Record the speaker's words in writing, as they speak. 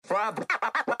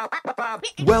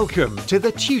Welcome to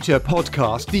the Tutor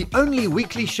Podcast, the only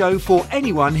weekly show for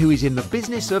anyone who is in the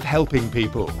business of helping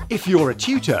people. If you're a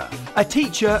tutor, a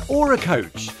teacher, or a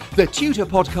coach, the Tutor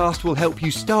Podcast will help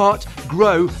you start,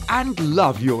 grow, and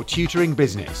love your tutoring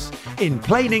business. In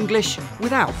plain English,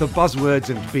 without the buzzwords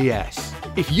and BS.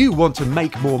 If you want to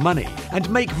make more money and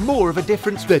make more of a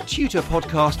difference, the Tutor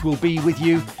Podcast will be with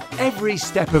you every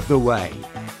step of the way.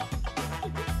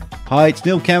 Hi, it's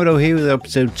Neil Cameron here with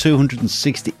episode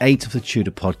 268 of the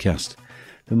Tutor Podcast,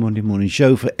 the Monday morning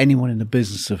show for anyone in the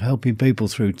business of helping people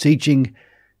through teaching,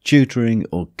 tutoring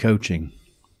or coaching.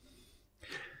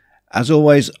 As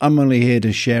always, I'm only here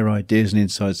to share ideas and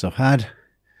insights I've had,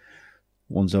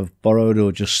 ones I've borrowed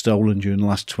or just stolen during the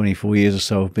last 24 years or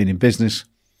so I've been in business,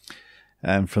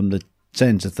 and from the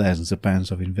tens of thousands of pounds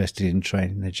I've invested in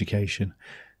training and education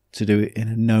to do it in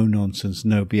a no-nonsense,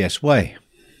 no BS way.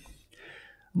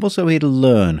 I'm also here to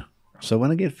learn, so when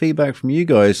I get feedback from you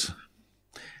guys,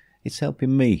 it's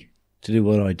helping me to do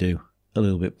what I do a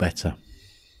little bit better.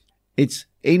 It's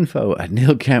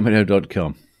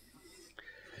info@neilcameron.com,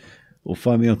 or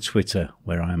find me on Twitter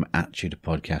where I am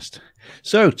 @TutorPodcast.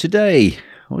 So today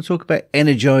I want to talk about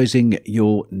energizing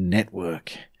your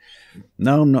network.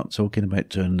 No, I'm not talking about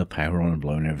turning the power on and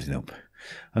blowing everything up.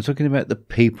 I'm talking about the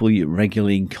people you're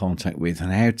regularly in contact with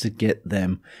and how to get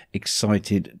them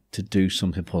excited to do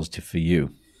something positive for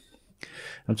you.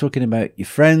 I'm talking about your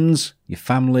friends, your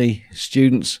family,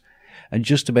 students, and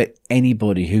just about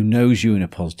anybody who knows you in a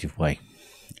positive way.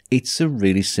 It's a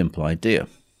really simple idea.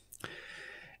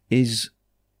 Is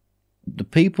the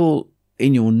people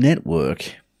in your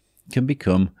network can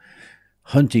become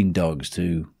hunting dogs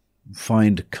to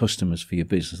find customers for your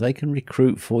business. They can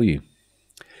recruit for you.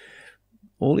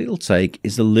 All it'll take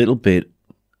is a little bit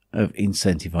of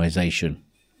incentivization,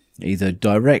 either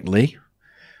directly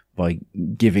by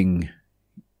giving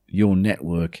your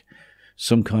network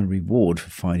some kind of reward for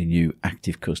finding you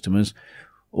active customers,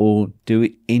 or do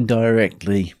it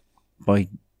indirectly by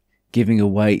giving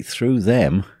away through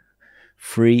them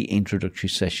free introductory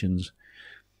sessions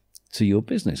to your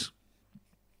business.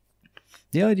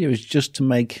 The idea is just to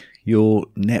make your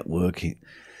network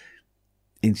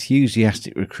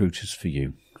enthusiastic recruiters for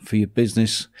you, for your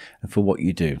business and for what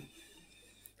you do.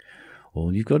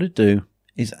 All you've got to do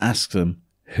is ask them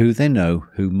who they know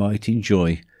who might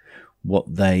enjoy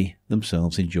what they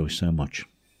themselves enjoy so much.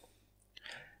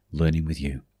 Learning with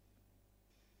you.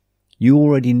 You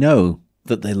already know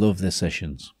that they love their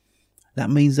sessions.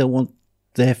 That means they want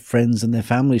their friends and their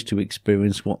families to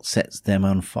experience what sets them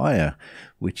on fire,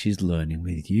 which is learning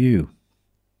with you.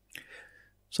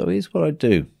 So here's what I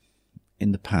do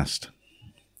in the past.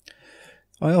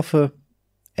 I offer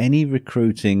any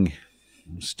recruiting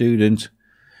student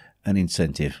an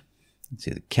incentive. It's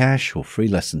either cash or free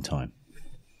lesson time.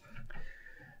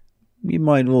 You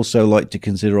might also like to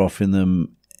consider offering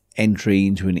them entry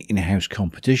into an in-house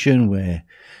competition where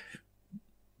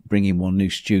bringing one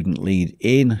new student lead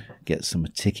in gets them a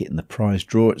ticket in the prize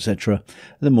draw, etc.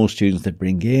 The more students they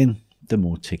bring in, the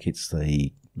more tickets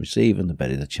they receive and the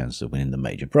better the chance of winning the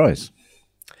major prize.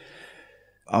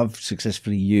 I've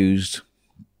successfully used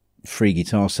free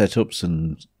guitar setups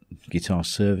and guitar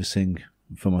servicing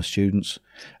for my students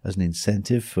as an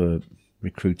incentive for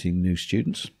recruiting new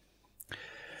students.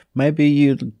 Maybe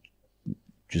you'd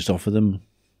just offer them,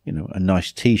 a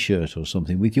nice t-shirt or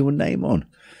something with your name on,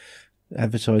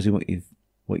 advertising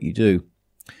what you do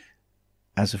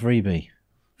as a freebie.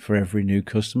 For every new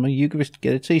customer, you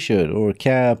get a t-shirt or a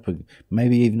cap, or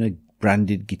maybe even a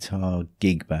branded guitar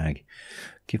gig bag.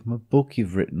 Give them a book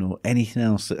you've written or anything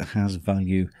else that has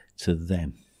value to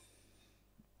them.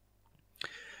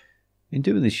 In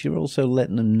doing this, you're also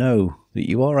letting them know that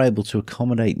you are able to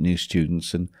accommodate new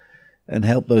students and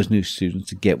help those new students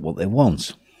to get what they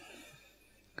want.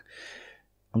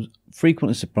 I'm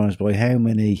frequently surprised by how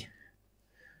many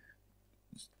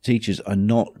teachers are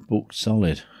not booked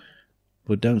solid,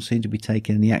 but don't seem to be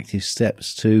taking any active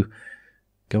steps to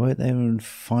go out there and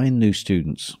find new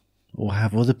students or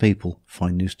have other people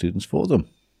find new students for them.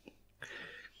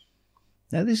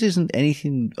 Now, this isn't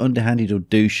anything underhanded or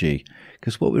douchey,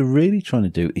 because what we're really trying to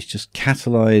do is just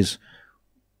catalyse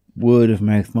word of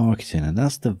mouth marketing, and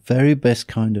that's the very best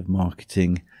kind of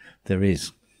marketing there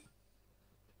is.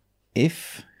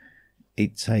 If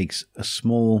it takes a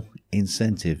small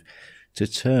incentive to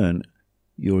turn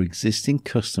your existing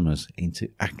customers into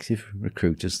active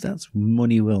recruiters, that's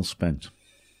money well spent.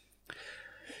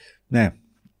 Now,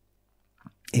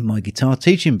 in my guitar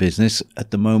teaching business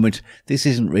at the moment, this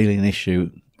isn't really an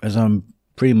issue, as I'm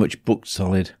pretty much booked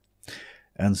solid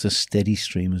and there's a steady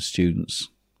stream of students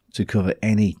to cover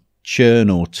any churn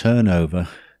or turnover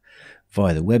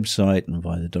via the website and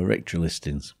via the directory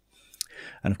listings.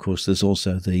 And of course, there's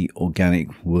also the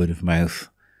organic word of mouth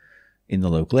in the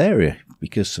local area,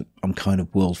 because I'm kind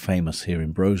of world famous here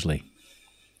in Broseley.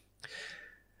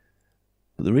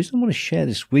 But the reason I want to share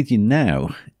this with you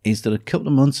now is that a couple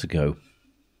of months ago,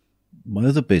 my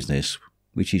other business,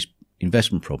 which is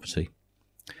investment property,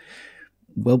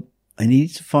 well, I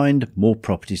needed to find more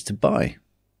properties to buy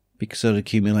because I'd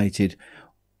accumulated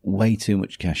way too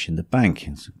much cash in the bank.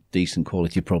 It's a decent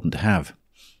quality problem to have.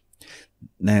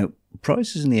 Now,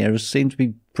 prices in the area seem to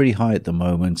be pretty high at the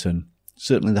moment, and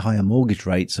certainly the higher mortgage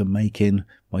rates are making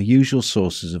my usual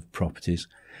sources of properties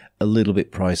a little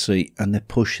bit pricey, and they're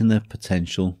pushing the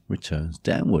potential returns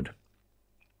downward.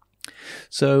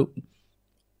 So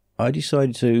I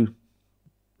decided to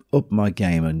up my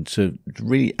game and to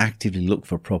really actively look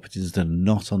for properties that are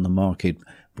not on the market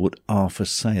but are for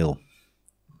sale.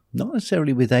 Not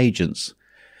necessarily with agents,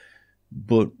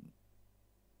 but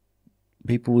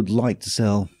people would like to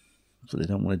sell, so they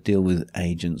don't want to deal with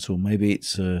agents, or maybe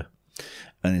it's an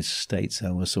estate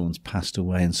sale where someone's passed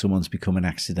away and someone's become an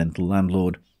accidental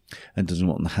landlord and doesn't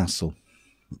want the hassle.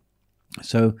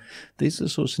 So these are the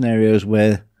sort of scenarios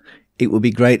where it would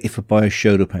be great if a buyer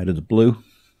showed up out of the blue,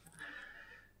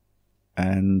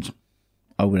 and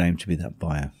I would aim to be that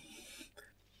buyer.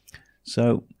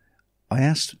 So I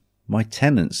asked my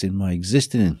tenants in my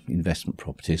existing investment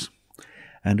properties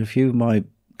and a few of my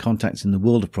contacts in the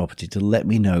world of property to let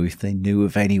me know if they knew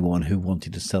of anyone who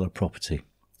wanted to sell a property.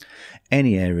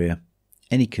 Any area,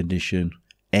 any condition,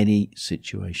 any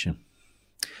situation.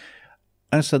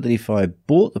 I said that if I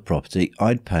bought the property,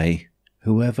 I'd pay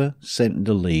whoever sent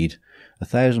the lead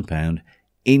 £1,000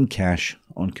 in cash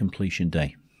on completion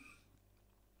day.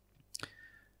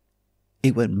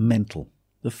 It went mental.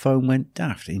 The phone went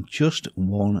daft. In just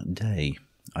one day,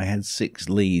 I had 6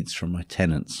 leads from my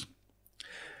tenants.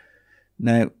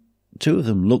 Now, 2 of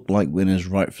them looked like winners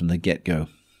right from the get-go.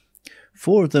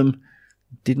 4 of them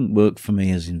didn't work for me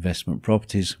as investment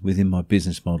properties within my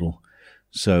business model,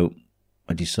 so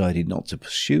I decided not to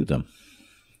pursue them.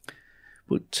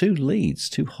 But 2 leads,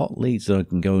 2 hot leads that I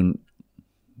can go and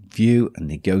view and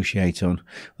negotiate on, well,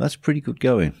 that's pretty good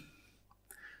going.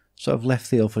 So I've left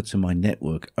the offer to my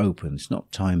network open. It's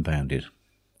not time-bounded.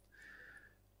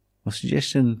 My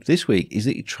suggestion this week is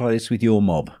that you try this with your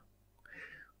mob,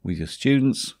 with your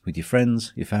students, with your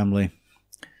friends, your family.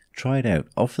 Try it out.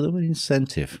 Offer them an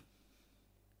incentive.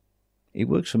 It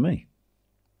works for me.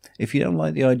 If you don't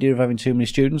like the idea of having too many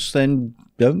students, then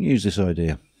don't use this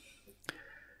idea.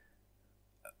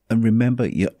 And remember,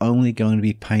 you're only going to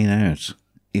be paying out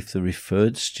if the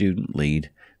referred student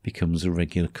lead becomes a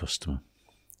regular customer.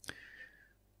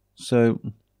 So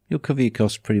you'll cover your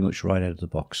costs pretty much right out of the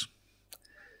box.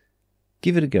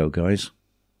 Give it a go, guys.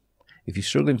 If you're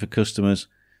struggling for customers,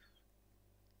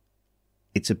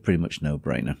 it's a pretty much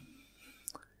no-brainer.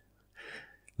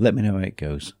 Let me know how it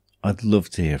goes. I'd love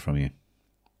to hear from you,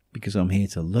 because I'm here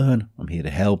to learn, I'm here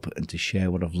to help, and to share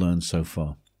what I've learned so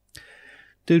far.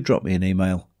 Do drop me an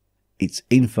email. It's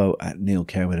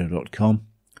info@neilcowhidder.com,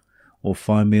 or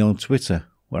find me on Twitter,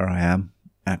 where I am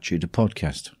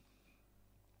 @TutorPodcast.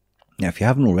 Now, if you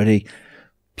haven't already,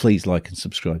 please like and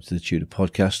subscribe to the Tutor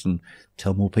Podcast and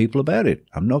tell more people about it.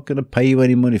 I'm not going to pay you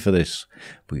any money for this,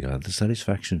 but you have the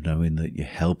satisfaction of knowing that you're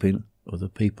helping other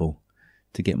people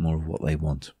to get more of what they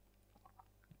want.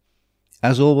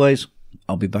 As always,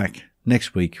 I'll be back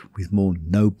next week with more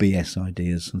no BS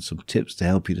ideas and some tips to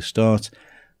help you to start,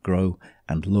 grow,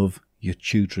 and love your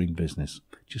tutoring business,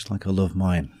 just like I love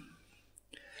mine.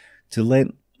 Till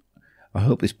then, I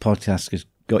hope this podcast has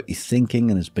got you thinking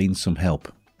and has been some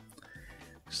help.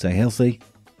 Stay healthy,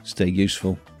 stay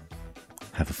useful,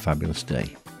 have a fabulous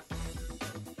day.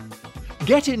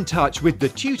 Get in touch with the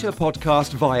Tutor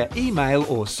Podcast via email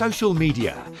or social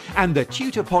media, and the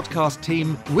Tutor Podcast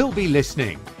team will be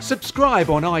listening. Subscribe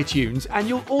on iTunes and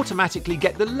you'll automatically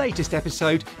get the latest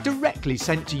episode directly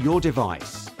sent to your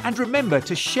device. And remember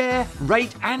to share,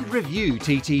 rate and review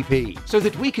TTP so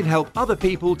that we can help other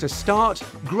people to start,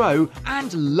 grow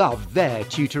and love their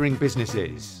tutoring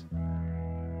businesses.